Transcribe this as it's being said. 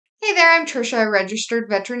Hey there, I'm Trisha, a registered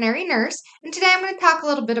veterinary nurse, and today I'm going to talk a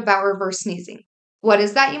little bit about reverse sneezing. What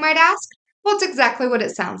is that, you might ask? Well, it's exactly what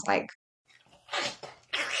it sounds like.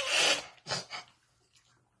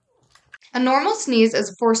 A normal sneeze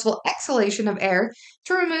is a forceful exhalation of air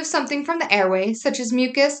to remove something from the airway, such as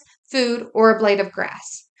mucus, food, or a blade of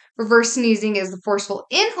grass. Reverse sneezing is the forceful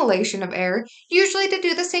inhalation of air, usually to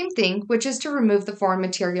do the same thing, which is to remove the foreign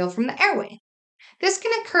material from the airway. This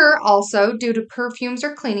can occur also due to perfumes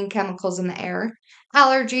or cleaning chemicals in the air,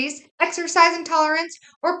 allergies, exercise intolerance,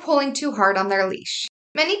 or pulling too hard on their leash.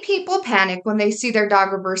 Many people panic when they see their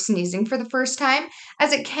dog reverse sneezing for the first time,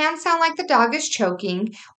 as it can sound like the dog is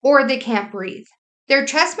choking or they can't breathe. Their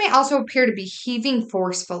chest may also appear to be heaving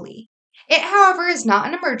forcefully. It, however, is not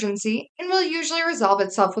an emergency and will usually resolve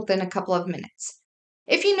itself within a couple of minutes.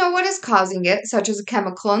 If you know what is causing it, such as a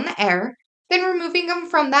chemical in the air, then removing them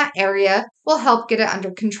from that area will help get it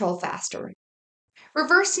under control faster.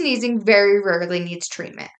 Reverse sneezing very rarely needs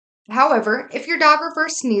treatment. However, if your dog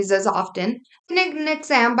reverse sneezes often, then an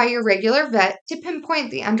exam by your regular vet to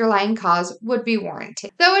pinpoint the underlying cause would be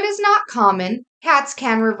warranted. Though it is not common, cats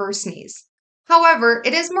can reverse sneeze. However,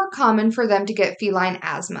 it is more common for them to get feline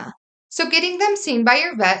asthma. So getting them seen by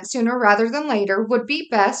your vet sooner rather than later would be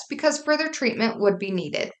best because further treatment would be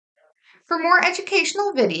needed. For more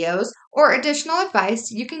educational videos or additional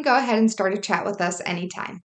advice, you can go ahead and start a chat with us anytime.